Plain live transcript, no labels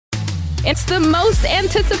It's the most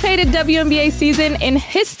anticipated WNBA season in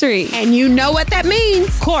history. And you know what that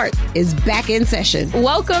means. Court is back in session.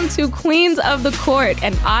 Welcome to Queens of the Court,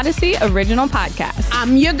 an Odyssey original podcast.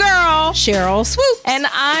 I'm your girl, Cheryl Swoop. And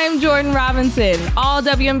I'm Jordan Robinson. All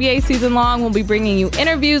WNBA season long, we'll be bringing you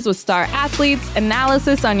interviews with star athletes,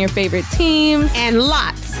 analysis on your favorite teams, and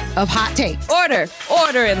lots of hot takes.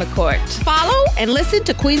 Order in the court. Follow and listen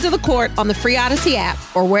to Queens of the Court on the free Odyssey app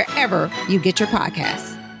or wherever you get your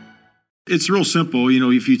podcasts. It's real simple. You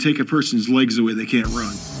know, if you take a person's legs away, they can't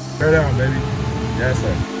run. Turn down, baby. Yes,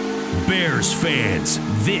 sir. Bears fans,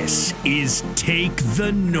 this is Take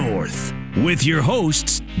the North with your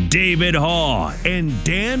hosts, David Haw and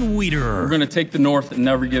Dan Wiederer. We're going to take the North and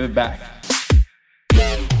never give it back.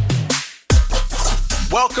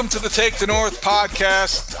 Welcome to the Take the North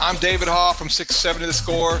podcast. I'm David Haw from 670 The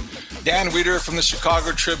Score. Dan Wiederer from the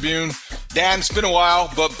Chicago Tribune. Dan, it's been a while,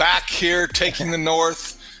 but back here taking the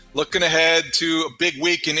North, looking ahead to a big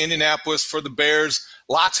week in Indianapolis for the Bears.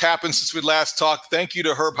 Lots happened since we last talked. Thank you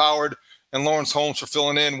to Herb Howard and Lawrence Holmes for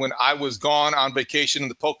filling in when I was gone on vacation in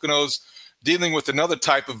the Poconos, dealing with another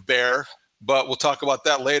type of bear, but we'll talk about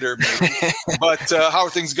that later. But how are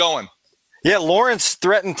things going? Yeah, Lawrence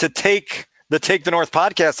threatened to take the North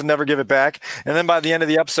podcast and never give it back. And then by the end of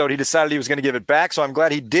the episode, he decided he was going to give it back. So I'm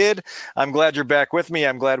glad he did. I'm glad you're back with me.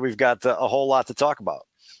 I'm glad we've got a whole lot to talk about.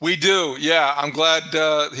 We do. Yeah, I'm glad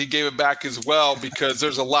he gave it back as well because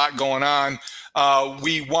there's a lot going on.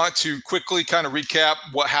 We want to quickly kind of recap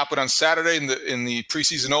what happened on Saturday in the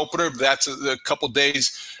preseason opener. That's a couple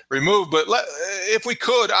days removed. But if we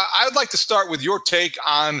could, I'd like to start with your take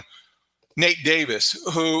on Nate Davis,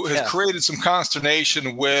 who has created some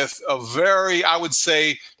consternation with a very, I would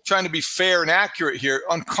say, trying to be fair and accurate here,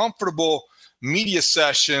 uncomfortable media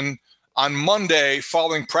session on Monday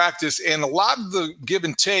following practice. And a lot of the give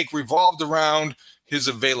and take revolved around his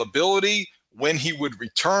availability, when he would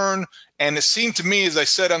return. And it seemed to me, as I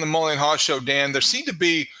said on the Mully and Haw show, Dan, there seemed to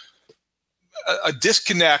be a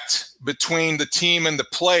disconnect between the team and the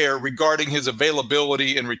player regarding his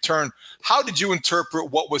availability and return. How did you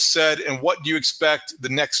interpret what was said, and what do you expect the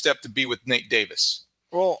next step to be with Nate Davis?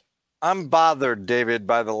 Well, I'm bothered, David,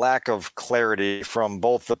 by the lack of clarity from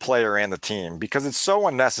both the player and the team because it's so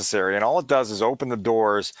unnecessary. And all it does is open the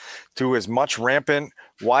doors to as much rampant,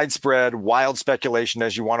 widespread, wild speculation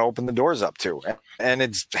as you want to open the doors up to. And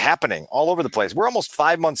it's happening all over the place. We're almost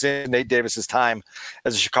 5 months in Nate Davis's time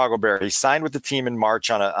as a Chicago Bear. He signed with the team in March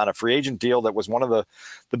on a free agent deal that was one of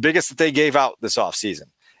the biggest that they gave out this offseason.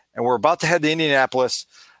 And we're about to head to Indianapolis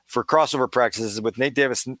for crossover practices with Nate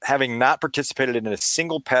Davis having not participated in a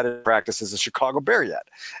single padded practice as a Chicago Bear yet.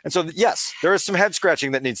 And so, yes, there is some head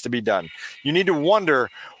scratching that needs to be done. You need to wonder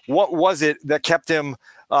what was it that kept him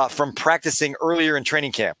from practicing earlier in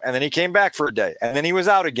training camp. And then he came back for a day and then he was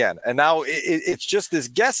out again. And now it's just this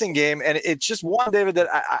guessing game. And it's just one, David, that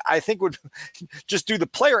I think would just do the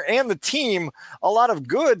player and the team a lot of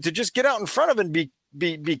good to just get out in front of and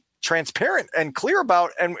be transparent and clear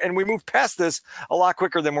about, and we move past this a lot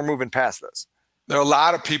quicker than we're moving past this. There are a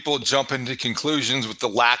lot of people jumping to conclusions with the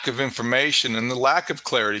lack of information and the lack of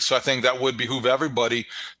clarity. So I think that would behoove everybody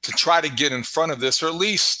to try to get in front of this, or at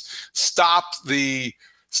least stop the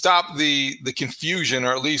confusion,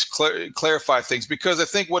 or at least clarify things. Because I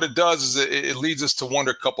think what it does is it leads us to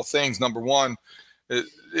wonder a couple things. Number one,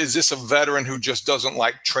 is this a veteran who just doesn't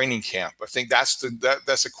like training camp? I think that's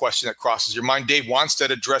a question that crosses your mind. Dave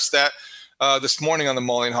Wanstead addressed that this morning on the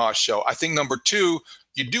Mully and Haw show. I think number two,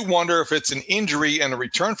 you do wonder if it's an injury and a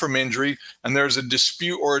return from injury, and there's a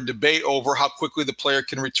dispute or a debate over how quickly the player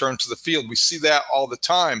can return to the field. We see that all the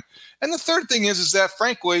time. And the third thing is that,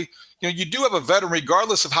 frankly, you do have a veteran,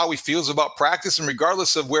 regardless of how he feels about practice and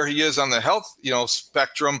regardless of where he is on the health,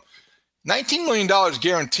 spectrum. $19 million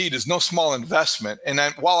guaranteed is no small investment. And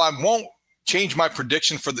while I won't change my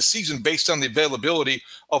prediction for the season based on the availability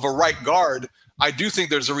of a right guard, I do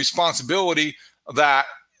think there's a responsibility that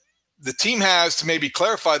the team has to maybe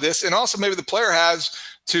clarify this, and also maybe the player has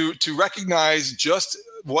to recognize just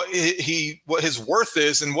what his worth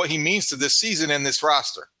is and what he means to this season and this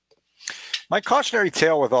roster. My cautionary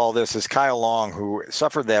tale with all this is Kyle Long, who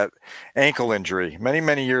suffered that ankle injury many,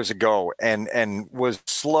 many years ago and was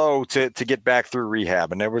slow to get back through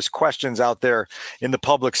rehab. And there was questions out there in the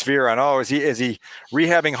public sphere on, is he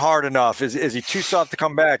rehabbing hard enough? Is he too soft to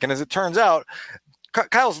come back? And as it turns out,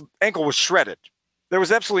 Kyle's ankle was shredded. There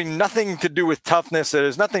was absolutely nothing to do with toughness.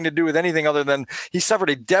 There's nothing to do with anything other than he suffered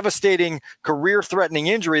a devastating, career-threatening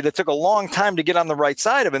injury that took a long time to get on the right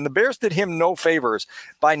side of. And the Bears did him no favors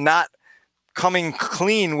by not coming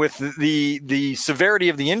clean with the severity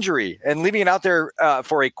of the injury and leaving it out there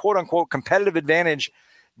for a quote unquote competitive advantage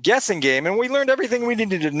guessing game. And we learned everything we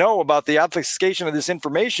needed to know about the obfuscation of this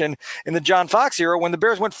information in the John Fox era when the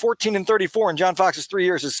Bears went 14-34 in John Fox's 3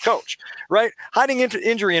 years as coach, right? Hiding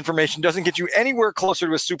injury information doesn't get you anywhere closer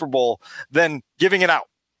to a Super Bowl than giving it out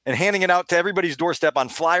and handing it out to everybody's doorstep on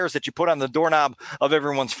flyers that you put on the doorknob of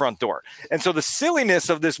everyone's front door. And so the silliness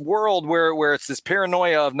of this world where it's this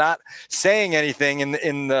paranoia of not saying anything in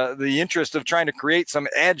the interest of trying to create some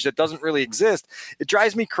edge that doesn't really exist, it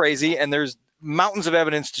drives me crazy. And there's mountains of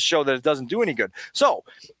evidence to show that it doesn't do any good. So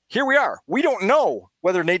here we are. We don't know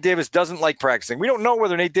whether Nate Davis doesn't like practicing. We don't know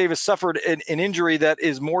whether Nate Davis suffered an injury that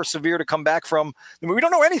is more severe to come back from. I mean, we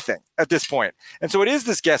don't know anything at this point. And so it is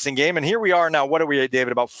this guessing game. And here we are now. What are we,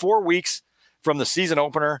 David? About 4 weeks from the season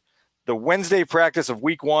opener. The Wednesday practice of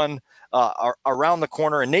week 1 are around the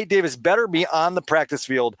corner. And Nate Davis better be on the practice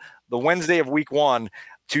field the Wednesday of week 1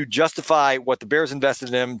 to justify what the Bears invested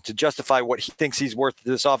in him, to justify what he thinks he's worth to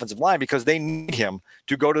this offensive line, because they need him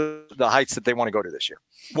to go to the heights that they want to go to this year.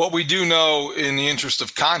 What we do know, in the interest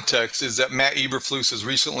of context, is that Matt Eberflus, as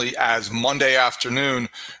recently as Monday afternoon,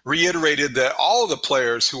 reiterated that all of the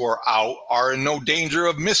players who are out are in no danger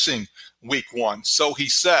of missing week 1. So he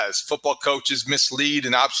says football coaches mislead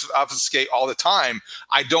and obfuscate all the time.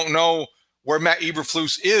 I don't know where Matt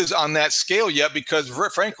Eberflus is on that scale yet, because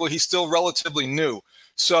frankly, he's still relatively new.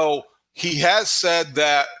 So he has said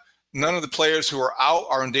that none of the players who are out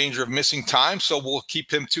are in danger of missing time. So we'll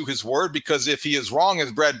keep him to his word, because if he is wrong,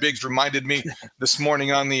 as Brad Biggs reminded me this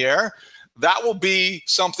morning on the air, that will be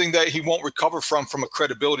something that he won't recover from a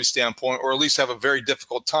credibility standpoint, or at least have a very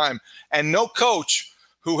difficult time. And no coach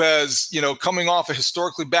who has, coming off a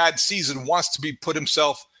historically bad season wants to be put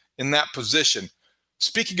himself in that position.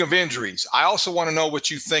 Speaking of injuries, I also want to know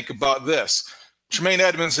what you think about this. Tremaine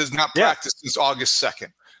Edmonds has not practiced since August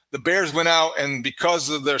 2nd. The Bears went out, and because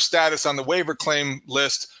of their status on the waiver claim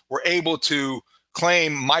list, were able to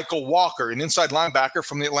claim Michael Walker, an inside linebacker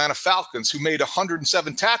from the Atlanta Falcons, who made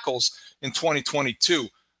 107 tackles in 2022.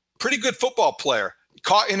 Pretty good football player.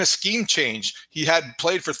 Caught in a scheme change. He had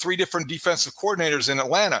played for 3 different defensive coordinators in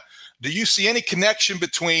Atlanta. Do you see any connection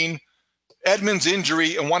between Edmonds'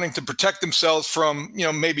 injury and wanting to protect themselves from,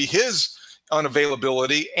 maybe his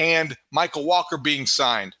unavailability and Michael Walker being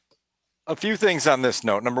signed? A few things on this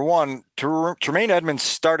note. Number one, Tremaine Edmonds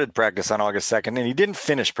started practice on August 2nd, and he didn't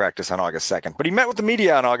finish practice on August 2nd. But he met with the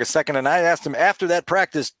media on August 2nd, and I asked him after that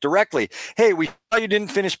practice directly, hey, we saw you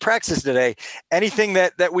didn't finish practice today. Anything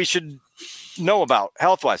that we should know about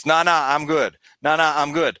health-wise? Nah, I'm good.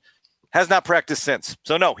 I'm good. Has not practiced since.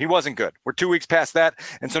 So, no, he wasn't good. We're 2 weeks past that,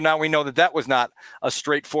 and so now we know that was not a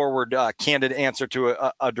straightforward, candid answer to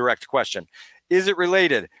a direct question. Is it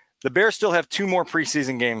related? The Bears still have 2 more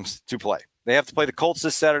preseason games to play. They have to play the Colts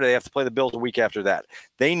this Saturday. They have to play the Bills a week after that.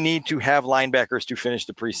 They need to have linebackers to finish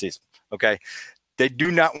the preseason, okay? They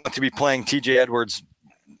do not want to be playing TJ Edwards,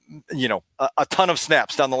 a ton of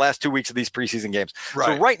snaps down the last 2 weeks of these preseason games. Right.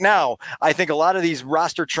 So right now, I think a lot of these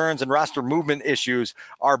roster churns and roster movement issues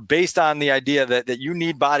are based on the idea that you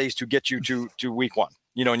need bodies to get you to week 1.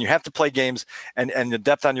 And you have to play games, and the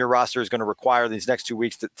depth on your roster is going to require these next 2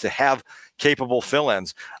 weeks to have capable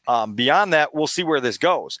fill-ins. Beyond that, we'll see where this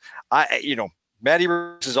goes. Matt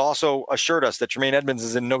Eberflus has also assured us that Tremaine Edmonds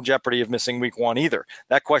is in no jeopardy of missing week 1 either.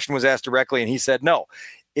 That question was asked directly, and he said no.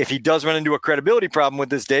 If he does run into a credibility problem with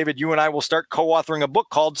this, David, you and I will start co-authoring a book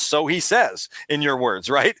called So He Says, in your words,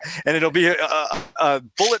 right? And it'll be a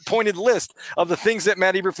bullet-pointed list of the things that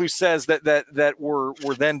Matt Eberflus says that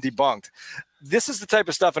were then debunked. This is the type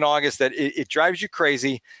of stuff in August that it drives you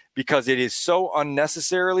crazy, because it is so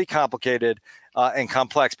unnecessarily complicated and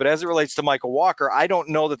complex. But as it relates to Michael Walker, I don't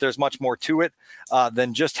know that there's much more to it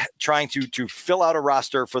than just trying to fill out a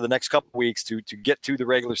roster for the next couple of weeks to get to the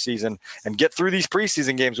regular season and get through these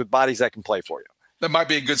preseason games with bodies that can play for you. That might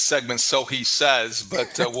be a good segment, So He Says,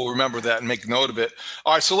 but we'll remember that and make note of it.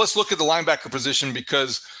 All right, so let's look at the linebacker position,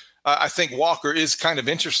 because I think Walker is kind of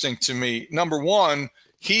interesting to me. Number one,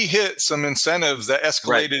 he hit some incentives that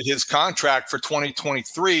escalated his contract for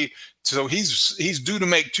 2023. So he's due to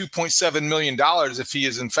make $2.7 million if he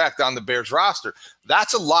is, in fact, on the Bears roster.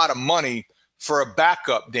 That's a lot of money for a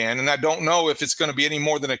backup, Dan. And I don't know if it's going to be any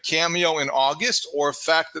more than a cameo in August, or a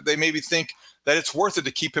fact that they maybe think that it's worth it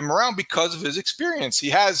to keep him around because of his experience. He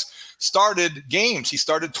has started games. He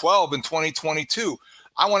started 12 in 2022.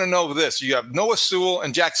 I want to know this. You have Noah Sewell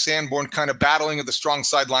and Jack Sanborn kind of battling at the strong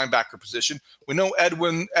side linebacker position. We know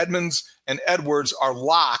Edmonds and Edwards are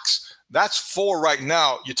locks. That's 4 right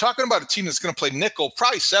now. You're talking about a team that's going to play nickel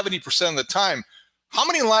probably 70% of the time. How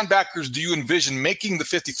many linebackers do you envision making the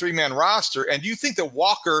 53-man roster? And do you think that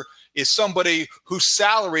Walker is somebody whose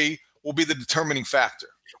salary will be the determining factor?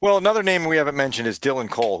 Well, another name we haven't mentioned is Dylan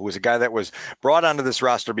Cole, who is a guy that was brought onto this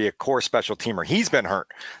roster to be a core special teamer. He's been hurt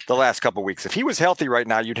the last couple of weeks. If he was healthy right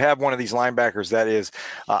now, you'd have one of these linebackers that is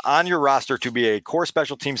on your roster to be a core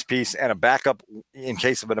special teams piece and a backup in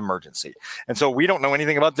case of an emergency. And so we don't know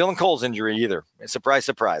anything about Dylan Cole's injury either. Surprise,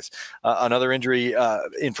 surprise. Another injury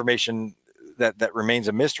information that remains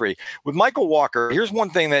a mystery. With Michael Walker, here's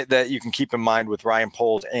one thing that you can keep in mind with Ryan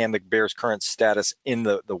Poles and the Bears' current status in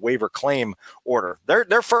the waiver claim order.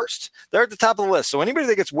 They're first. They're at the top of the list. So anybody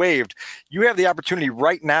that gets waived, you have the opportunity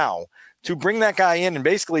right now to bring that guy in and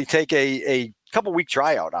basically take a couple week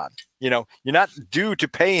tryout on. You're not due to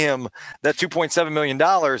pay him that $2.7 million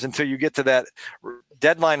until you get to that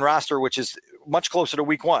deadline roster, which is much closer to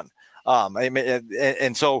week one.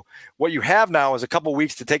 And so what you have now is a couple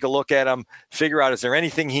weeks to take a look at them, figure out, is there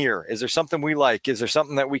anything here? Is there something we like? Is there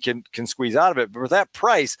something that we can squeeze out of it? But for that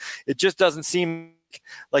price, it just doesn't seem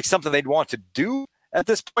like something they'd want to do at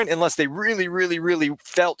this point, unless they really, really, really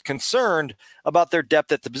felt concerned about their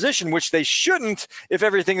depth at the position, which they shouldn't if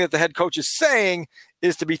everything that the head coach is saying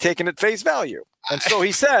is to be taken at face value. And so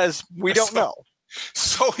he says, we don't know.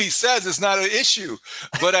 So he says it's not an issue,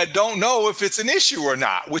 but I don't know if it's an issue or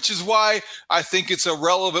not, which is why I think it's a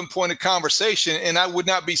relevant point of conversation. And I would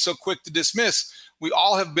not be so quick to dismiss. We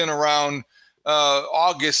all have been around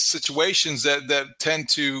August situations that tend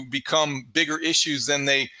to become bigger issues than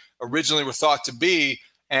they originally were thought to be.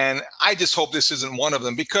 And I just hope this isn't one of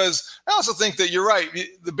them, because I also think that you're right.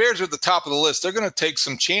 The Bears are at the top of the list. They're going to take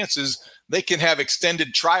some chances. They can have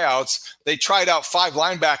extended tryouts. They tried out 5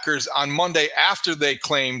 linebackers on Monday after they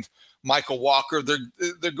claimed Michael Walker.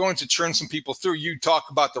 They're going to churn some people through. You talk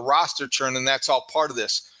about the roster churn, and that's all part of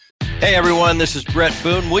this. Hey everyone, this is Brett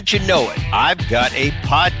Boone. Would you know it? I've got a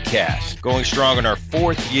podcast going strong in our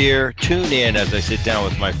 4th year. Tune in as I sit down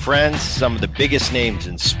with my friends, some of the biggest names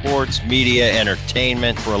in sports, media,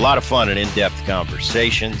 entertainment, for a lot of fun and in-depth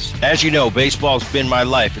conversations. As you know, baseball's been my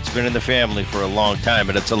life. It's been in the family for a long time,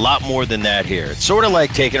 but it's a lot more than that here. It's sort of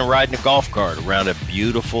like taking a ride in a golf cart around a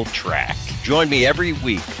beautiful track. Join me every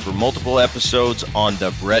week for multiple episodes on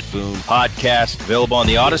the Brett Boone Podcast, available on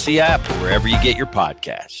the Odyssey app or wherever you get your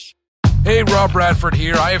podcasts. Hey, Rob Bradford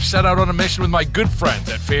here. I have set out on a mission with my good friends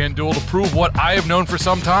at FanDuel to prove what I have known for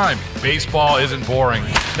some time. Baseball isn't boring.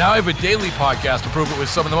 Now I have a daily podcast to prove it with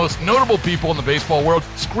some of the most notable people in the baseball world,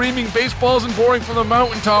 screaming baseball isn't boring from the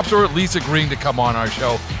mountaintops, or at least agreeing to come on our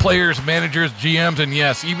show. Players, managers, GMs, and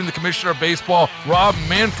yes, even the commissioner of baseball, Rob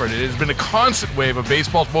Manfred. It has been a constant wave of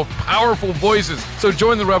baseball's most powerful voices. So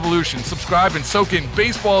join the revolution. Subscribe and soak in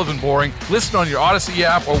Baseball Isn't Boring. Listen on your Odyssey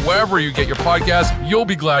app or wherever you get your podcast. You'll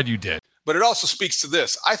be glad you did. But it also speaks to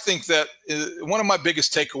this. I think that one of my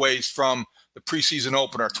biggest takeaways from the preseason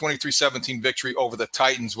opener, 23-17 victory over the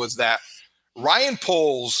Titans, was that Ryan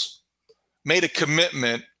Poles made a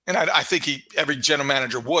commitment, and I think every general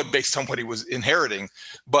manager would based on what he was inheriting.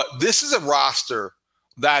 But this is a roster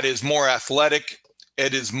that is more athletic,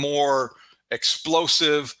 it is more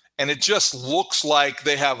explosive, and it just looks like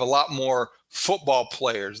they have a lot more football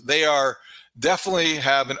players. They are definitely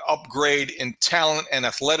have an upgrade in talent and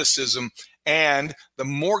athleticism, and the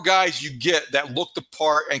more guys you get that look the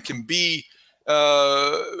part and can be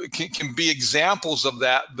examples of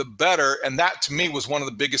that, the better. And that to me was one of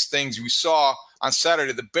the biggest things we saw on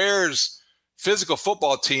Saturday. The Bears physical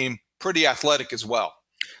football team, pretty athletic as well.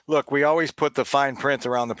 Look, we always put the fine print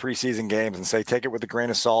around the preseason games and say, take it with a grain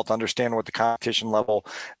of salt, understand what the competition level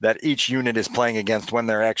that each unit is playing against when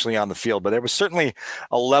they're actually on the field. But there was certainly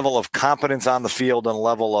a level of competence on the field and a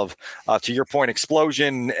level of, to your point,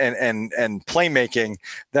 explosion and playmaking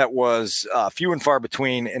that was few and far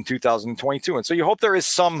between in 2022. And so you hope there is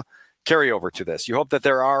some carryover to this. You hope that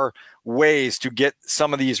there are ways to get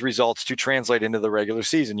some of these results to translate into the regular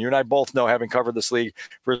season. You and I both know, having covered this league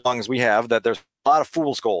for as long as we have, that there's a lot of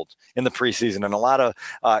fool's gold in the preseason and a lot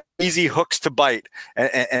of easy hooks to bite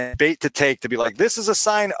and bait to take to be like, this is a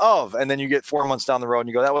sign of, and then you get 4 months down the road and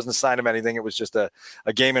you go, that wasn't a sign of anything. It was just a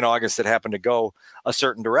game in August that happened to go a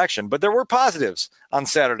certain direction. But there were positives on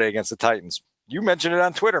Saturday against the Titans. You mentioned it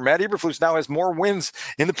on Twitter. Matt Eberflus now has more wins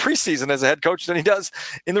in the preseason as a head coach than he does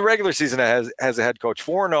in the regular season as a head coach.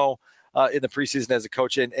 4-0 in the preseason as a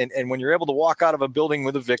coach. And when you're able to walk out of a building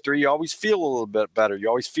with a victory, you always feel a little bit better. You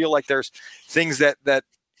always feel like there's things that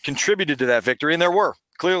contributed to that victory. And there were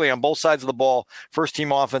clearly on both sides of the ball. First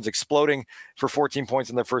team offense exploding for 14 points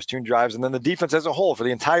in their first 2 drives. And then the defense as a whole for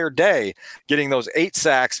the entire day, getting those 8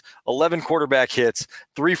 sacks, 11 quarterback hits,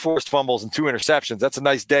 3 forced fumbles, and 2 interceptions. That's a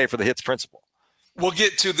nice day for the hits principle. We'll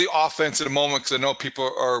get to the offense in a moment because I know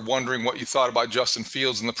people are wondering what you thought about Justin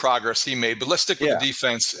Fields and the progress he made. But let's stick with the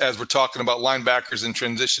defense as we're talking about linebackers and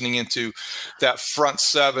transitioning into that front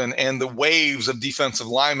seven and the waves of defensive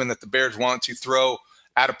linemen that the Bears want to throw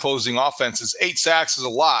at opposing offenses. 8 sacks is a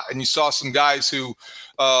lot. And you saw some guys who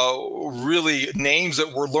really names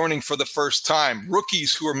that we're learning for the first time,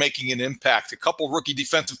 rookies who are making an impact, a couple rookie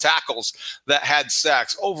defensive tackles that had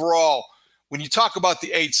sacks. Overall, when you talk about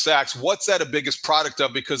the 8 sacks, what's that a biggest product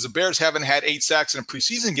of? Because the Bears haven't had 8 sacks in a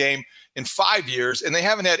preseason game in 5 years, and they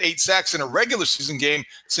haven't had 8 sacks in a regular season game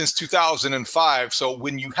since 2005. So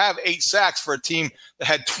when you have 8 sacks for a team that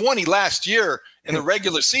had 20 last year in the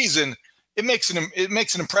regular season, it makes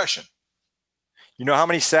an impression. You know how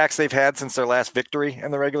many sacks they've had since their last victory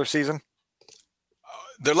in the regular season?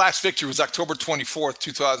 Their last victory was October 24th,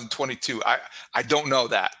 2022. I don't know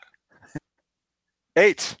that.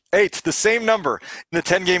 8, the same number in the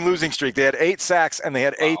 10-game losing streak. They had 8 sacks, and they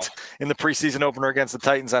had 8 in the preseason opener against the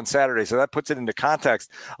Titans on Saturday. So that puts it into context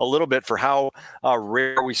a little bit for how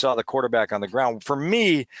rare we saw the quarterback on the ground. For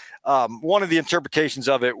me, one of the interpretations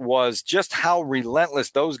of it was just how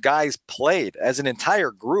relentless those guys played as an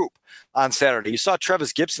entire group on Saturday. You saw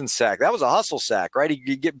Travis Gibson's sack. That was a hustle sack, right?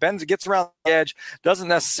 Gets around the edge, doesn't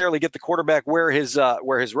necessarily get the quarterback where his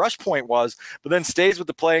rush point was, but then stays with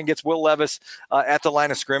the play and gets Will Levis at the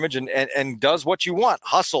line of scrimmage and does what you want.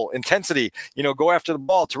 Hustle, intensity, go after the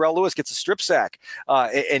ball. Terrell Lewis gets a strip sack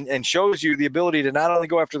and shows you the ability to not only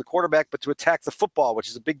go after the quarterback, but to attack the football, which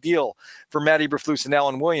is a big deal for Matt Eberflus and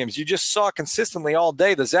Alan Williams. You just saw consistently all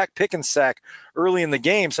day the Zach Pickens sack early in the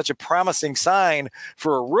game, such a promising sign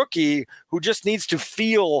for a rookie who just needs to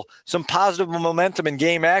feel some positive momentum in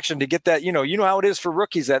game action to get that, you know how it is for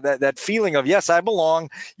rookies, that feeling of, yes, I belong.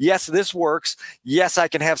 Yes, this works. Yes, I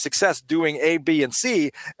can have success doing A, B, and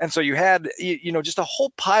C. And so you had, just a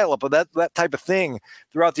whole pileup of that type of thing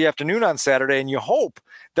throughout the afternoon on Saturday. And you hope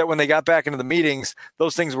that when they got back into the meetings,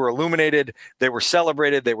 those things were illuminated, they were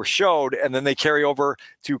celebrated, they were showed, and then they carry over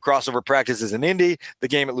to crossover practices in Indy, the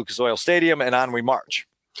game at Lucas Oil Stadium, and on we march.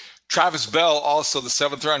 Travis Bell, also the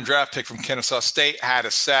 7th-round draft pick from Kennesaw State, had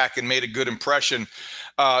a sack and made a good impression.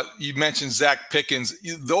 You mentioned Zach Pickens.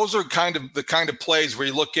 Those are the kind of plays where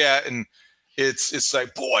you look at and it's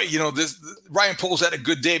like, boy, this Ryan Poles had a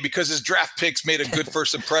good day because his draft picks made a good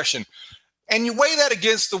first impression. And you weigh that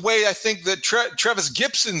against the way I think that Travis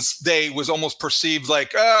Gibson's day was almost perceived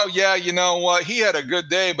like, oh, yeah, you know what? He had a good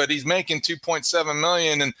day, but he's making $2.7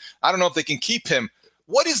 million, and I don't know if they can keep him.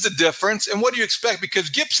 What is the difference, and what do you expect? Because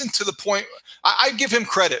Gibson, to the point, I give him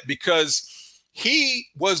credit because he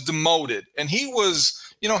was demoted, and he was –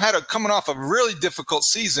 coming off a really difficult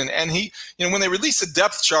season. And he, when they released the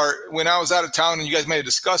depth chart, when I was out of town, and you guys may have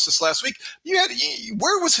discussed this last week,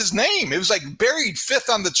 where was his name? It was like buried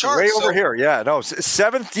 5th on the chart. Way over here. Yeah, no,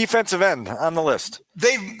 7th defensive end on the list.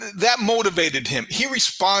 That motivated him. He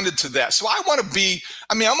responded to that. So I want to be,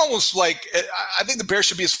 I'm almost like, I think the Bears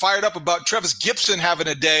should be as fired up about Travis Gibson having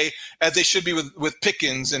a day as they should be with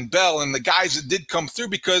Pickens and Bell and the guys that did come through,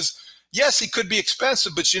 because yes, he could be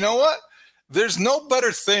expensive, but you know what? There's no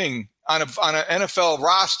better thing on an NFL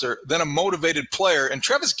roster than a motivated player. And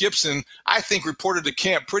Travis Gibson, I think, reported to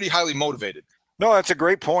camp pretty highly motivated. No, that's a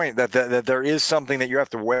great point, that there is something that you have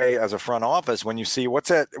to weigh as a front office when you see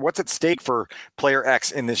what's at stake for player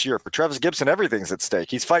X in this year. For Travis Gibson, everything's at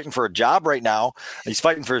stake. He's fighting for a job right now. He's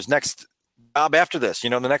fighting for his next job after this, the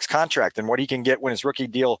next contract and what he can get when his rookie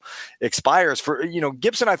deal expires. For,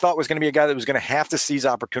 Gibson, I thought was going to be a guy that was going to have to seize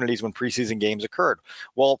opportunities when preseason games occurred.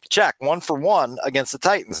 Well, check 1-for-1 against the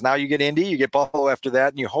Titans. Now you get Indy, you get Buffalo after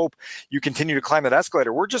that, and you hope you continue to climb that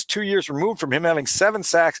escalator. We're just 2 years removed from him having 7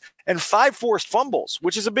 sacks and 5 forced fumbles,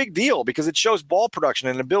 which is a big deal because it shows ball production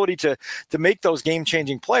and ability to make those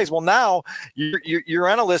game-changing plays. Well, now you're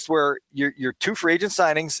on a list where your 2 free agent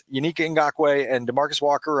signings, Yannick Ngakoue and DeMarcus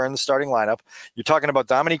Walker, are in the starting lineup. You're talking about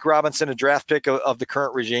Dominique Robinson, a draft pick of the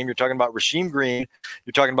current regime. You're talking about Rasheem Green.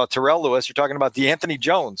 You're talking about Terrell Lewis. You're talking about DeAnthony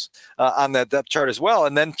Jones on that depth chart as well.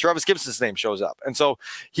 And then Travis Gibson's name shows up. And so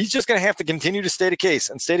he's just going to have to continue to state a case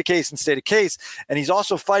and state a case and state a case. And he's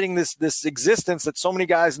also fighting this existence that so many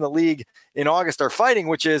guys in the league in August are fighting,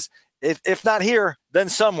 which is, if not here, then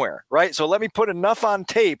somewhere, right? So let me put enough on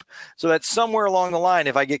tape so that somewhere along the line,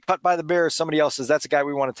 if I get cut by the Bears, somebody else says that's a guy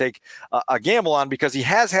we want to take a gamble on because he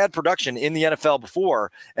has had production in the NFL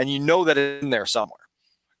before, and that it's in there somewhere.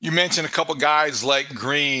 You mentioned a couple guys like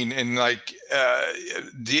Green and like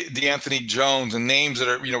DeAnthony Jones and names that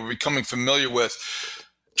are we're becoming familiar with.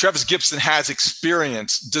 Travis Gibson has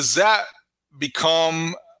experience. Does that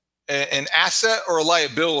become an asset or a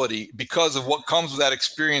liability because of what comes with that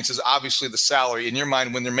experience? Is obviously the salary in your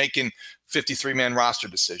mind when they're making 53-man roster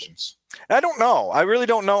decisions? I don't know. I really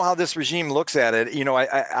don't know how this regime looks at it.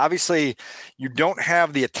 I obviously you don't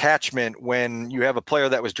have the attachment when you have a player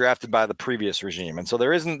that was drafted by the previous regime. And so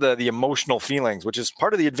there isn't the emotional feelings, which is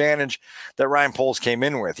part of the advantage that Ryan Poles came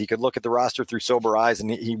in with. He could look at the roster through sober eyes,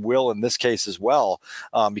 and he will in this case as well,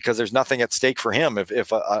 because there's nothing at stake for him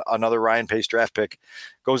if another Ryan Pace draft pick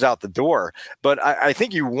goes out the door. But I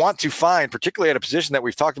think you want to find, particularly at a position that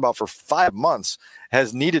we've talked about for 5 months,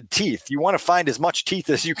 has needed teeth. You want to find as much teeth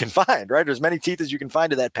as you can find, right? Or as many teeth as you can find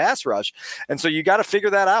to that pass rush. And so you got to figure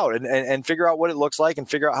that out and figure out what it looks like and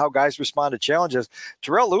figure out how guys respond to challenges.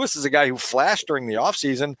 Terrell Lewis is a guy who flashed during the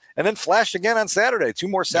offseason and then flashed again on Saturday. 2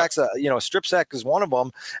 more sacks, a strip sack is one of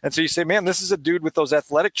them. And so you say, man, this is a dude with those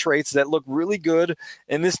athletic traits that look really good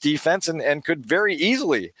in this defense and could very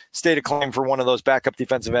easily state a claim for one of those backup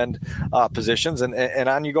defensive end positions. And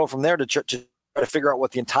on you go from there to try to figure out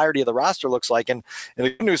what the entirety of the roster looks like. And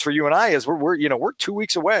the good news for you and I is we're 2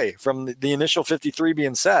 weeks away from the initial 53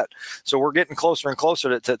 being set. So we're getting closer and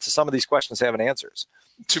closer to some of these questions having answers.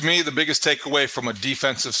 To me, the biggest takeaway from a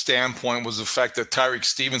defensive standpoint was the fact that Tyreek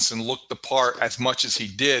Stevenson looked the part as much as he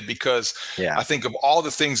did, because I think of all the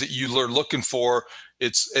things that you are looking for,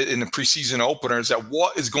 it's in the preseason openers, that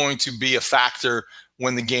what is going to be a factor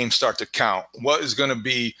when the games start to count, what is going to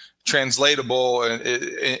be translatable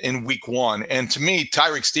in week 1. And to me,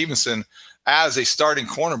 Tyreek Stevenson as a starting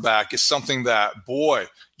cornerback is something that, boy,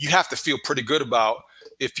 you have to feel pretty good about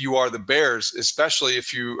if you are the Bears, especially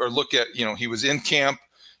if you are look at, he was in camp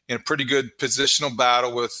in a pretty good positional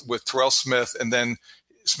battle with Terrell Smith, and then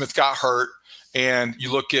Smith got hurt. And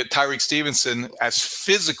you look at Tyreek Stevenson, as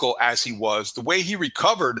physical as he was, the way he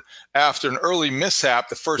recovered after an early mishap,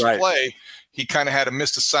 the first play, he kind of had a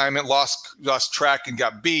missed assignment, lost track and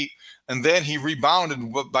got beat. And then he rebounded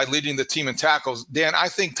by leading the team in tackles. Dan, I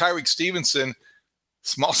think Tyreek Stevenson,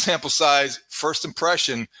 small sample size, first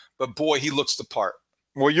impression, but boy, he looks the part.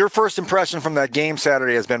 Well, your first impression from that game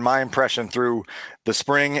Saturday has been my impression through the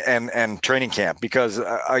spring and training camp, because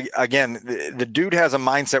again, the dude has a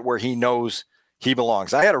mindset where he knows he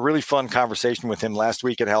belongs. I had a really fun conversation with him last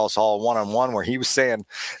week at Hallis Hall one-on-one, where he was saying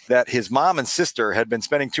that his mom and sister had been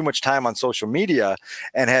spending too much time on social media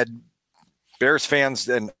and had Bears fans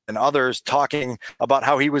and others talking about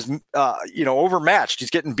how he was, overmatched. He's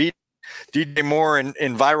getting beat DJ Moore in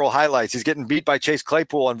viral highlights. He's getting beat by Chase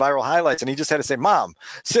Claypool in viral highlights. And he just had to say, Mom,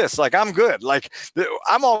 sis, I'm good.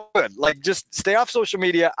 I'm all good. Just stay off social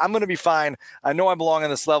media. I'm going to be fine. I know I belong on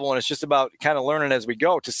this level. And it's just about kind of learning as we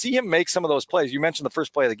go. To see him make some of those plays, you mentioned the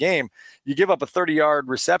first play of the game, you give up a 30-yard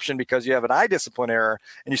reception because you have an eye discipline error.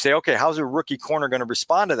 And you say, okay, how's a rookie corner going to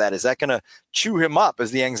respond to that? Is that going to chew him up?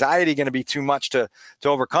 Is the anxiety going to be too much to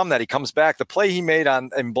overcome that? He comes back. The play he made on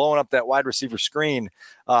and blowing up that wide receiver screen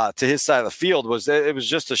to his side of the field was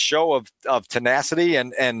just a show of tenacity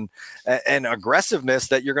and aggressiveness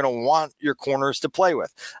that you're going to want your corners to play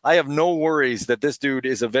with. I have no worries that this dude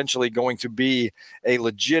is eventually going to be a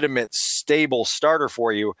legitimate, stable starter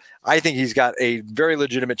for you. I think he's got a very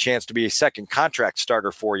legitimate chance to be a second contract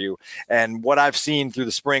starter for you. And what I've seen through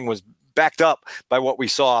the spring was backed up by what we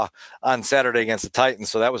saw on Saturday against the Titans.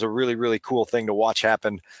 So that was a really, really cool thing to watch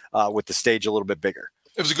happen with the stage a little bit bigger.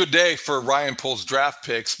 It was a good day for Ryan Poles draft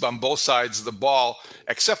picks on both sides of the ball,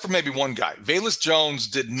 except for maybe one guy. Velus Jones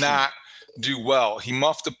did not do well. He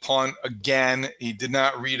muffed a punt again. He did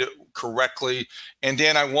not read it correctly. And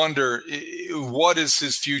Dan, I wonder, what is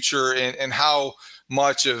his future and how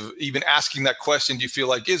much of even asking that question do you feel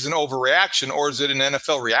like is an overreaction, or is it an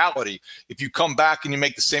NFL reality? If you come back and you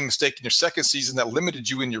make the same mistake in your second season that limited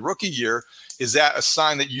you in your rookie year, is that a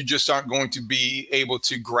sign that you just aren't going to be able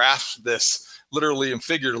to grasp this literally and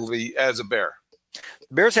figuratively as a Bear?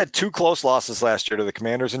 The Bears had 2 close losses last year to the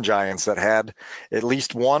Commanders and Giants that had at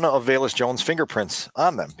least one of Velus Jones' fingerprints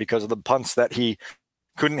on them because of the punts that he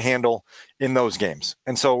couldn't handle in those games.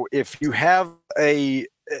 And so if you have a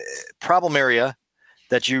problem area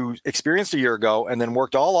that you experienced a year ago and then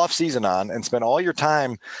worked all off season on and spent all your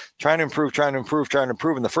time trying to improve,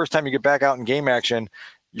 and the first time you get back out in game action,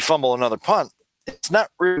 you fumble another punt, it's not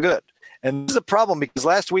really good. And this is a problem because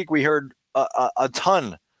last week we heard a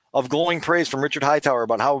ton of glowing praise from Richard Hightower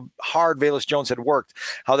about how hard Velus Jones had worked,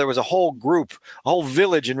 how there was a whole group, a whole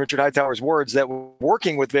village in Richard Hightower's words that were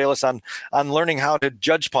working with Velus on learning how to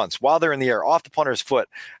judge punts while they're in the air, off the punter's foot,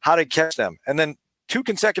 how to catch them. And then 2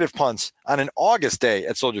 consecutive punts on an August day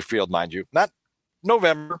at Soldier Field, mind you, not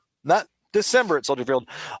November, not December at Soldier Field.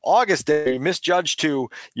 August day, you misjudge 2,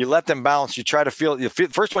 you let them bounce, you try to field,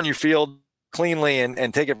 first one you field, cleanly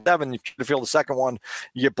and take it 7, you feel the second one,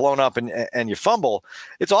 you get blown up and you fumble.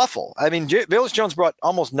 It's awful. I mean, Velus Jones brought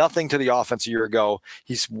almost nothing to the offense a year ago.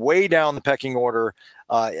 He's way down the pecking order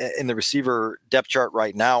in the receiver depth chart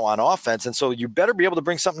right now on offense. And so you better be able to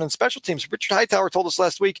bring something in special teams. Richard Hightower told us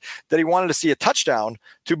last week that he wanted to see a touchdown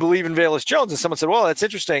to believe in Velus Jones. And someone said, well, that's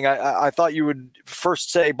interesting. I thought you would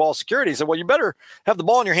first say ball security. He said, well, you better have the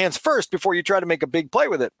ball in your hands first before you try to make a big play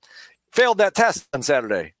with it. Failed that test on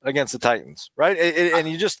Saturday against the Titans, right? And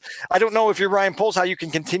you just, I don't know if you're Ryan Poles, how you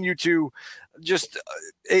can continue to just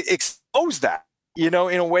expose that, in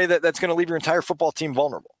a way that's going to leave your entire football team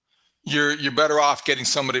vulnerable. You're better off getting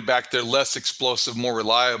somebody back there less explosive, more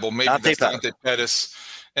reliable. Maybe that's Dante Pettis.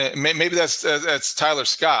 Maybe that's Tyler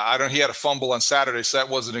Scott. He had a fumble on Saturday, so that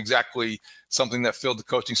wasn't exactly something that filled the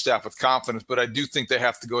coaching staff with confidence. But I do think they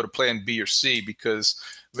have to go to plan B or C because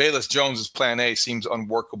Velus Jones's plan A seems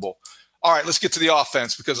unworkable. All right, let's get to the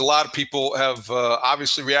offense because a lot of people have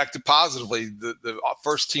obviously reacted positively. The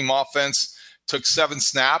first team offense took 7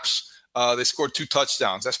 snaps. They scored 2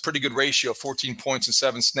 touchdowns. That's pretty good ratio, 14 points in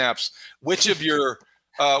 7 snaps. Which of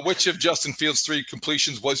Justin Fields' 3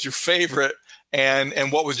 completions was your favorite?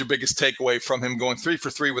 And what was your biggest takeaway from him going 3 for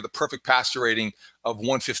 3 with a perfect passer rating of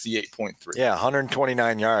 158.3? Yeah,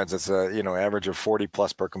 129 yards. That's average of 40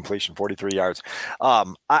 plus per completion, 43 yards.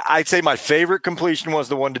 I'd say my favorite completion was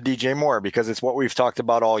the one to DJ Moore because it's what we've talked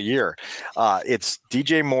about all year. It's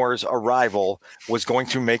DJ Moore's arrival was going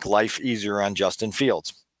to make life easier on Justin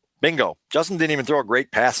Fields. Bingo. Justin didn't even throw a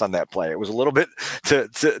great pass on that play. It was a little bit to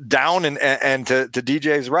down and to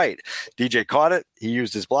DJ's right. DJ caught it. He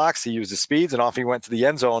used his blocks. He used his speeds, and off he went to the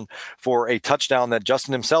end zone for a touchdown that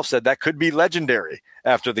Justin himself said that could be legendary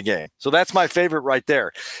after the game. So that's my favorite right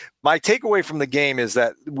there. My takeaway from the game is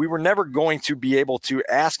that we were never going to be able to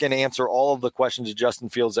ask and answer all of the questions of Justin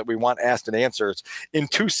Fields that we want asked and answered in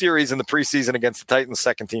 2 series in the preseason against the Titans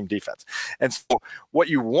second team defense. And so what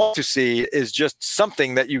you want to see is just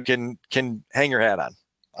something that you can hang your hat on.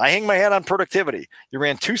 I hang my hat on productivity. You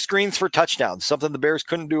ran 2 screens for touchdowns, something the Bears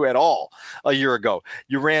couldn't do at all a year ago.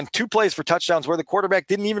 You ran 2 plays for touchdowns where the quarterback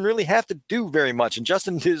didn't even really have to do very much. And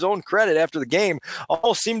Justin, to his own credit after the game,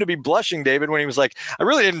 almost seemed to be blushing, David, when he was like, I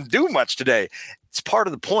really didn't do much today. It's part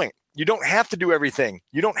of the point. You don't have to do everything.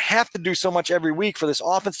 You don't have to do so much every week for this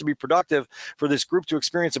offense to be productive, for this group to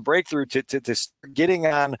experience a breakthrough, to start getting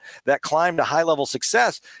on that climb to high-level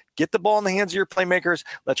success. Get the ball in the hands of your playmakers.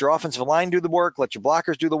 Let your offensive line do the work. Let your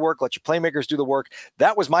blockers do the work. Let your playmakers do the work.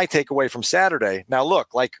 That was my takeaway from Saturday. Now, look,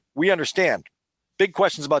 we understand. Big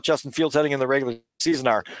questions about Justin Fields heading in the regular season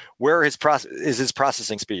are, where is his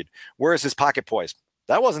processing speed? Where is his pocket poise?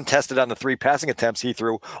 That wasn't tested on the 3 passing attempts he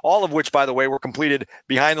threw, all of which, by the way, were completed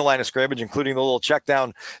behind the line of scrimmage, including the little check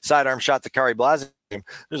down sidearm shot to Kari Blasing.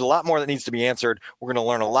 There's a lot more that needs to be answered. We're going to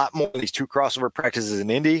learn a lot more of these 2 crossover practices in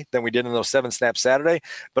Indy than we did in those 7 snaps Saturday.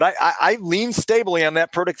 But I lean stably on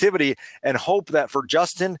that productivity and hope that for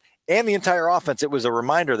Justin and the entire offense, it was a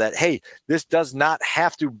reminder that, hey, this does not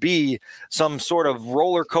have to be some sort of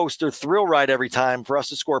roller coaster thrill ride every time for us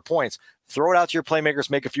to score points. Throw it out to your playmakers,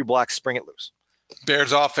 make a few blocks, spring it loose.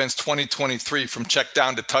 Bears offense 2023 from check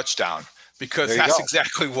down to touchdown, because that's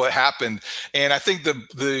exactly what happened. And I think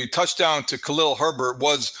the touchdown to Khalil Herbert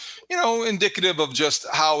was, indicative of just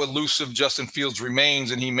how elusive Justin Fields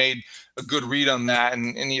remains. And he made a good read on that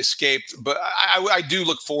and he escaped. But I do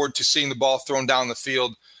look forward to seeing the ball thrown down the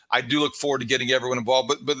field. I do look forward to getting everyone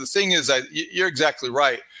involved. But the thing is, you're exactly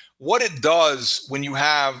right. What it does when you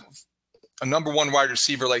have a number 1 wide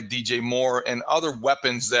receiver like DJ Moore and other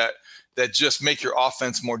weapons that just make your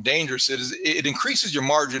offense more dangerous, it increases your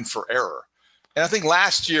margin for error. And I think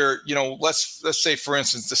last year, let's say, for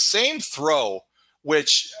instance, the same throw,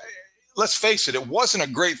 which, let's face it wasn't a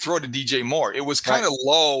great throw to DJ Moore. It was kind of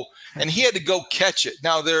low, and he had to go catch it.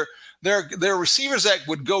 Now, there are receivers that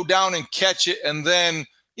would go down and catch it and then,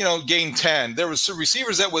 gain 10. There was some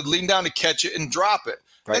receivers that would lean down to catch it and drop it.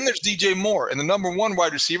 Right. Then there's DJ Moore and the number 1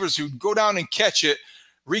 wide receivers who go down and catch it,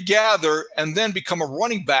 regather, and then become a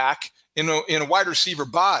running back in a wide receiver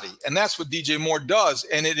body. And that's what DJ Moore does.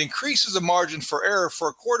 And it increases the margin for error for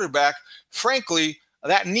a quarterback, frankly,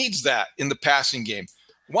 that needs that in the passing game.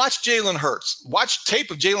 Watch Jalen Hurts. Watch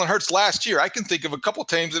tape of Jalen Hurts last year. I can think of a couple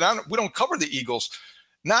times, and we don't cover the Eagles.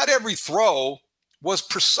 Not every throw was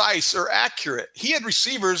precise or accurate. He had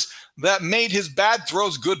receivers that made his bad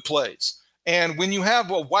throws good plays. And when you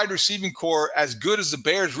have a wide receiving core as good as the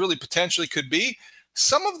Bears really potentially could be,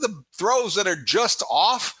 some of the throws that are just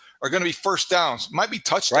off are going to be first downs, might be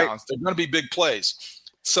touchdowns. Right. They're going to be big plays.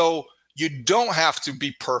 So you don't have to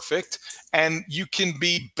be perfect, and you can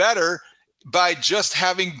be better by just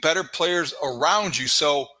having better players around you.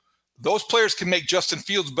 So those players can make Justin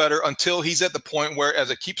Fields better until he's at the point where,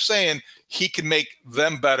 as I keep saying, he can make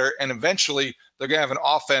them better. And eventually they're going to have an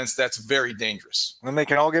offense that's very dangerous. And they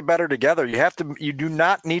can all get better together. You do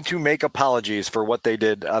not need to make apologies for what they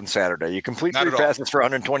did on Saturday. You complete 3 passes for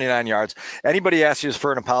 129 yards. Anybody asks you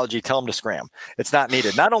for an apology, tell them to scram. It's not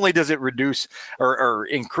needed. Not only does it reduce or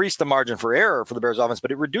increase the margin for error for the Bears offense,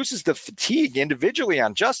 but it reduces the fatigue individually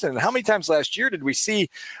on Justin. And how many times last year did we see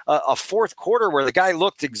a fourth quarter where the guy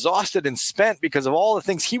looked exhausted and spent because of all the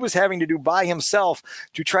things he was having to do by himself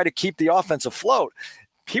to try to keep the offense afloat?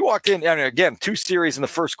 He walked in, I mean, again, 2 series in the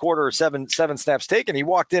first quarter, seven snaps taken. He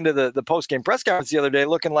walked into the post-game press conference the other day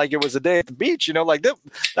looking like it was a day at the beach. Like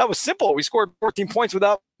that was simple. We scored 14 points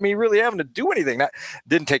without me really having to do anything. That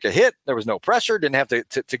didn't take a hit. There was no pressure. Didn't have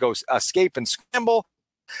to go escape and scramble.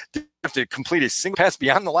 Didn't have to complete a single pass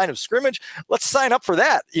beyond the line of scrimmage. Let's sign up for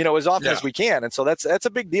that, as often as we can. And so that's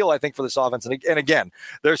a big deal, I think, for this offense. And again,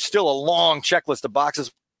 there's still a long checklist of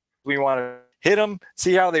boxes. We want to hit them,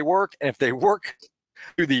 see how they work. And if they work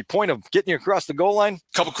to the point of getting you across the goal line.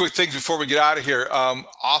 Couple quick things before we get out of here.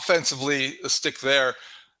 Offensively, let's stick there.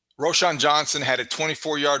 Roschon Johnson had a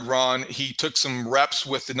 24-yard run. He took some reps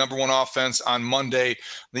with the number 1 offense on Monday.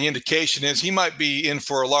 The indication is he might be in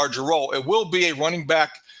for a larger role. It will be a running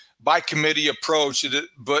back by committee approach,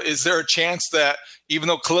 but is there a chance that even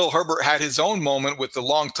though Khalil Herbert had his own moment with the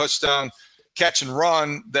long touchdown catch and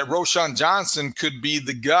run, that Roschon Johnson could be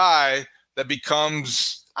the guy that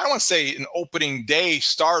becomes, I don't want to say an opening day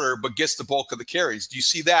starter, but gets the bulk of the carries? Do you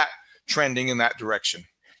see that trending in that direction?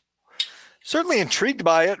 Certainly intrigued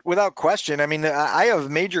by it, without question. I mean, I have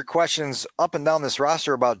major questions up and down this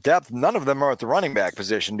roster about depth. None of them are at the running back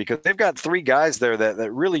position because they've got 3 guys there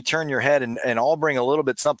that really turn your head and all bring a little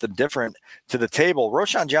bit something different to the table.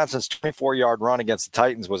 Roschon Johnson's 24-yard run against the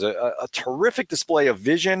Titans was a terrific display of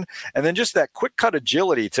vision, and then just that quick cut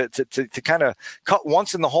agility to kind of cut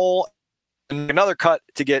once in the hole, another cut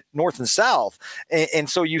to get north and south. And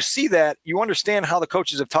so you see that, you understand how the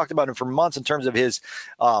coaches have talked about him for months in terms of his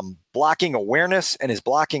blocking awareness and his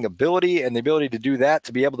blocking ability and the ability to do that,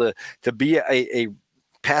 to be able to be a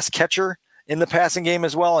pass catcher in the passing game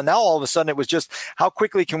as well. And now all of a sudden it was just how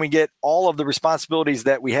quickly can we get all of the responsibilities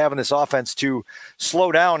that we have in this offense to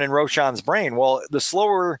slow down in Roschon's brain? Well, the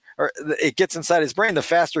slower it gets inside his brain, the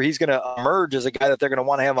faster he's going to emerge as a guy that they're going to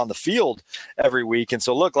want to have on the field every week. And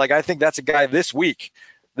so look, I think that's a guy this week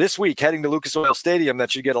heading to Lucas Oil Stadium that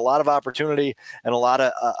should get a lot of opportunity and a lot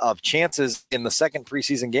of chances in the second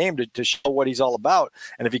preseason game to show what he's all about.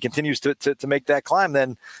 And if he continues to make that climb,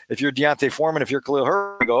 then if you're Deontay Foreman, if you're Khalil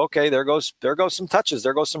Herbert, you go, okay, there goes some touches.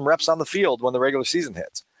 There goes some reps on the field when the regular season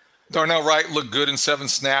hits. Darnell Wright looked good in 7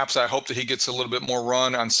 snaps. I hope that he gets a little bit more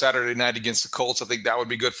run on Saturday night against the Colts. I think that would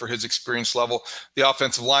be good for his experience level. The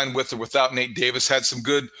offensive line with or without Nate Davis had some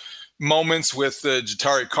good moments with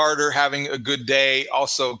Ja'Tyre Carter having a good day.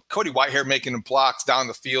 Also, Cody Whitehair making the blocks down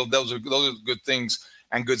the field. Those are good things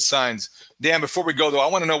and good signs. Dan, before we go, though, I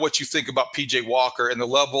want to know what you think about P.J. Walker and the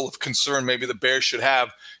level of concern maybe the Bears should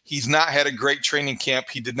have. He's not had a great training camp.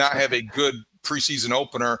 He did not have a good preseason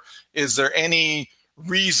opener. Is there any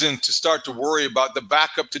reason to start to worry about the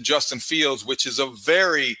backup to Justin Fields, which is a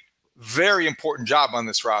very, very important job on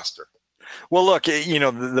this roster? Well, look,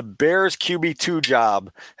 the Bears QB2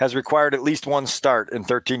 job has required at least 1 start in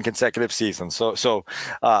 13 consecutive seasons. So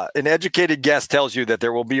an educated guess tells you that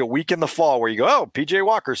there will be a week in the fall where you go, oh, PJ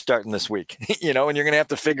Walker's starting this week, and you're going to have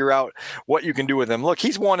to figure out what you can do with him. Look,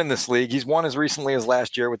 he's won in this league. He's won as recently as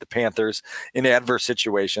last year with the Panthers in adverse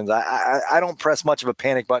situations. I don't press much of a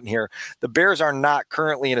panic button here. The Bears are not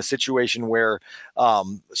currently in a situation where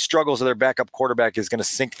struggles of their backup quarterback is going to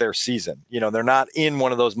sink their season. They're not in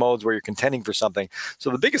one of those modes where you're contending for something.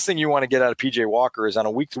 So the biggest thing you want to get out of PJ Walker is on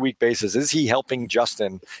a week-to-week basis, is he helping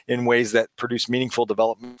Justin in ways that produce meaningful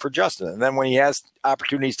development for Justin? And then when he has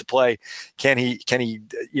opportunities to play, can he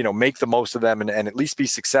make the most of them and at least be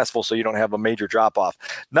successful so you don't have a major drop-off?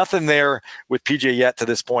 Nothing there with PJ yet to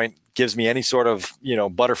this point gives me any sort of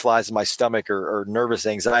butterflies in my stomach or nervous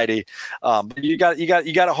anxiety. You got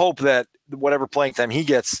to hope that whatever playing time he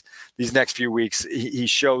gets these next few weeks, he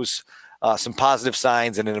shows some positive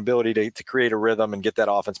signs and an ability to create a rhythm and get that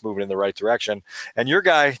offense moving in the right direction. And your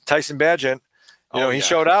guy, Tyson Bagent, he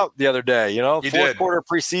showed out the other day. Fourth quarter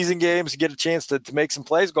preseason games, get a chance to make some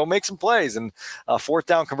plays, go make some plays. And fourth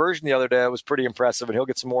down conversion the other day was pretty impressive, and he'll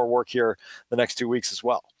get some more work here the next 2 weeks as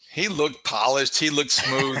well. He looked polished. He looked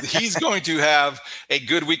smooth. He's going to have a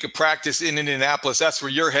good week of practice in Indianapolis. That's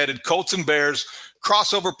where you're headed. Colts and Bears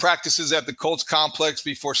crossover practices at the Colts complex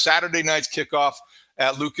before Saturday night's kickoff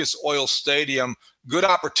at Lucas Oil Stadium. Good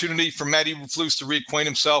opportunity for Matt Eberflus to reacquaint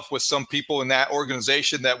himself with some people in that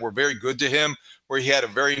organization that were very good to him, where he had a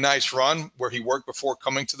very nice run, where he worked before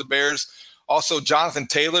coming to the Bears. Also, Jonathan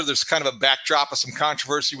Taylor, there's kind of a backdrop of some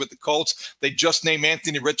controversy with the Colts. They just named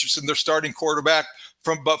Anthony Richardson their starting quarterback.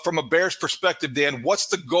 But from a Bears perspective, Dan, what's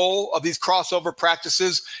the goal of these crossover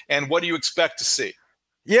practices, and what do you expect to see?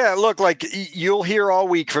 Yeah, look, like you'll hear all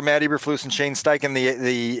week from Matt Eberflus and Shane Steichen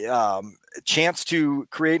the chance to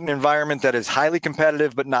create an environment that is highly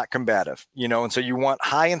competitive but not combative, and so you want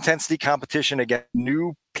high intensity competition against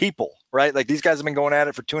new people, right? Like these guys have been going at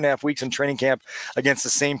it for 2.5 weeks in training camp against the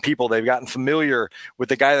same people. They've gotten familiar with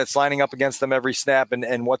the guy that's lining up against them every snap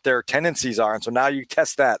and what their tendencies are. And so now you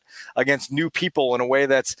test that against new people in a way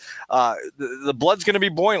that's the blood's going to be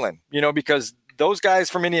boiling, because those guys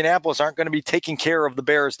from Indianapolis aren't going to be taking care of the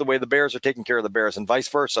Bears the way the Bears are taking care of the Bears, and vice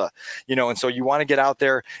versa, and so you want to get out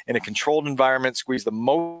there in a controlled environment, squeeze the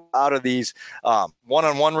most out of these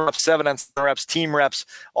one-on-one reps, 7-on-7 reps, team reps,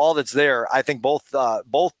 all that's there. I think both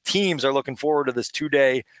teams are looking forward to this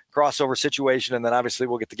 2-day crossover situation, and then obviously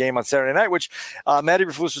we'll get the game on Saturday night, which Matt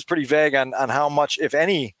Eberflus was pretty vague on how much, if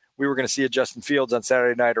any, we were going to see a Justin Fields on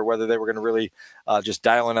Saturday night, or whether they were going to really just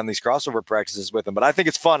dial in on these crossover practices with him. But I think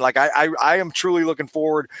it's fun. Like I am truly looking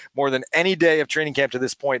forward more than any day of training camp to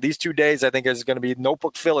this point. These 2 days, I think, is going to be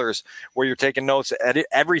notebook fillers where you're taking notes at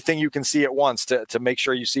everything you can see at once to make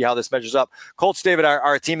sure you see how this measures up. Colts, David,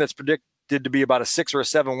 are a team that's predicted to be about a 6 or a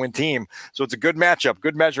 7 win team. So it's a good matchup,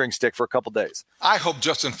 good measuring stick for a couple days. I hope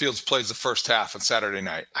Justin Fields plays the first half on Saturday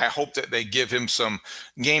night. I hope that they give him some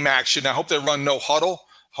game action. I hope they run no huddle.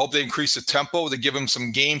 Hope they increase the tempo. They give him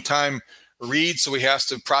some game time reads, so he has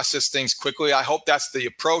to process things quickly. I hope that's the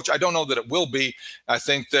approach. I don't know that it will be. I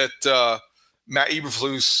think that Matt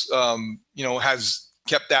Eberflus, has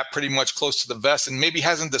kept that pretty much close to the vest and maybe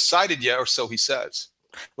hasn't decided yet, or so he says.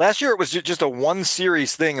 Last year, it was just a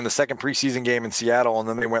one-series thing in the second preseason game in Seattle, and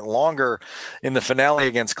then they went longer in the finale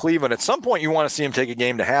against Cleveland. At some point, you want to see him take a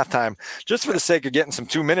game to halftime just for the sake of getting some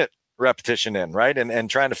 2-minute repetition in, right? And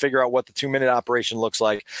trying to figure out what the 2-minute operation looks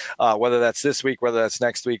like, whether that's this week, whether that's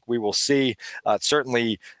next week, we will see. It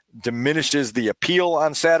certainly diminishes the appeal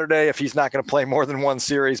on Saturday if he's not going to play more than one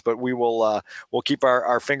series, but we'll keep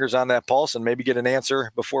our fingers on that pulse and maybe get an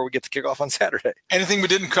answer before we get to kick off on Saturday. Anything we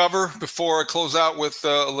didn't cover before I close out with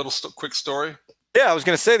a little quick story? Yeah, I was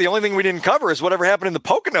going to say the only thing we didn't cover is whatever happened in the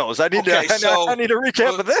Poconos. I need a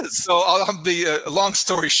recap of this. So I'll be long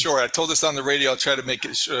story short. I told this on the radio. I'll try to make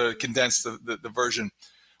it condense the version.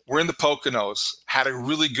 We're in the Poconos, had a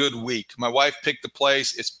really good week. My wife picked the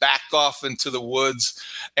place. It's backed off into the woods.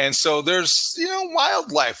 And so there's,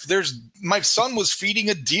 wildlife. My son was feeding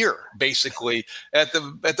a deer basically at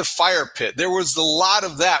the fire pit. There was a lot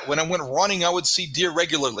of that. When I went running, I would see deer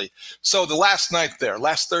regularly. So the last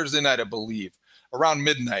Thursday night, I believe, around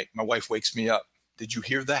midnight, my wife wakes me up. Did you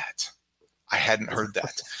hear that? I hadn't heard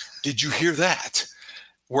that. Did you hear that?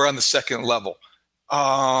 We're on the second level.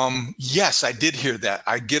 Yes, I did hear that.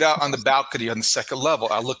 I get out on the balcony on the second level.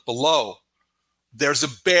 I look below. There's a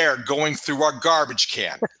bear going through our garbage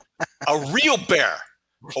can. A real bear.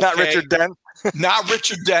 Okay? Not Richard Dent. Not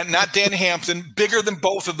Richard Dent, not Dan Hampton. Bigger than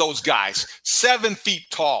both of those guys. 7 feet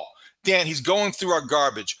tall. Dan, he's going through our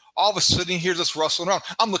garbage. All of a sudden, he hears us rustling around.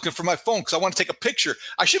 I'm looking for my phone because I want to take a picture.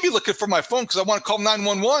 I should be looking for my phone because I want to call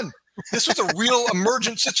 911. This was a real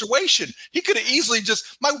emergent situation. He could have easily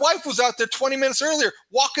my wife was out there 20 minutes earlier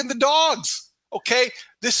walking the dogs. Okay.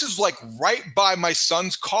 This is like right by my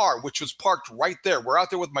son's car, which was parked right there. We're out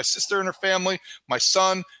there with my sister and her family, my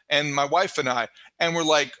son, and my wife and I. And we're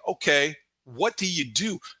like, okay, what do you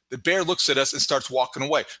do? The bear looks at us and starts walking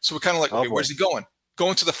away. So we're kind of like, okay, where's he going?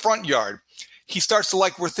 Going to the front yard. He starts to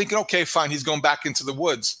we're thinking, okay, fine. He's going back into the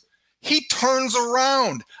woods. He turns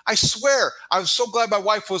around. I swear, I was so glad my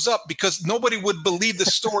wife was up because nobody would believe the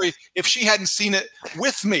story if she hadn't seen it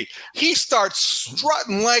with me. He starts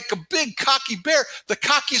strutting like a big cocky bear, the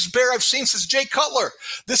cockiest bear I've seen since Jay Cutler.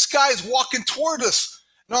 This guy is walking toward us,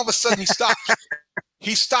 and all of a sudden he stops.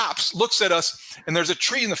 He stops, looks at us, and there's a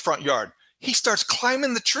tree in the front yard. He starts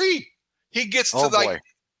climbing the tree. He gets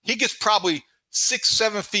he gets probably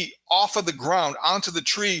 6-7 feet off of the ground onto the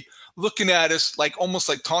tree, looking at us almost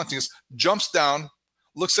like taunting us, jumps down,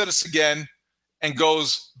 looks at us again, and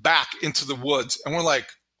goes back into the woods. And we're like,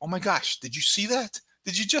 oh my gosh, did you see that?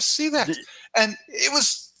 Did you just see that? And it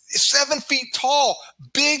was 7 feet tall,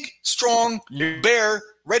 big, strong bear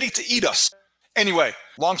ready to eat us. Anyway,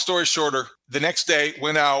 long story shorter, the next day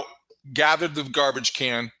went out, gathered the garbage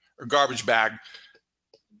can or garbage bag,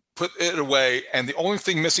 put it away, and the only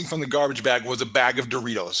thing missing from the garbage bag was a bag of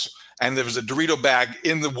Doritos. And there was a Dorito bag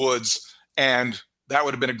in the woods, and that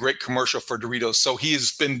would have been a great commercial for Doritos. So he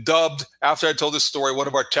has been dubbed, after I told this story, one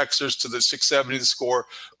of our texters to the 670 The Score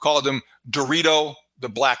called him Dorito the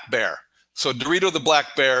Black Bear. So Dorito the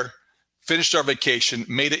Black Bear finished our vacation,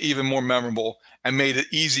 made it even more memorable, and made it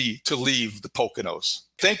easy to leave the Poconos.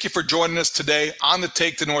 Thank you for joining us today on the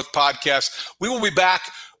Take the North podcast. We will be back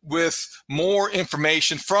with more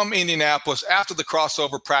information from Indianapolis after the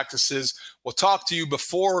crossover practices. We'll talk to you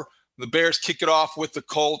before the Bears kick it off with the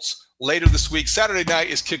Colts later this week. Saturday night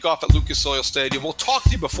is kickoff at Lucas Oil Stadium. We'll talk to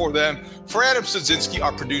you before then. For Adam Sadzinski,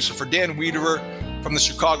 our producer, for Dan Wiederer from the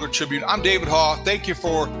Chicago Tribune, I'm David Haugh. Thank you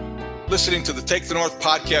for listening to the Take the North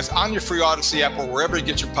podcast on your free Odyssey app or wherever you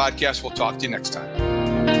get your podcasts. We'll talk to you next time.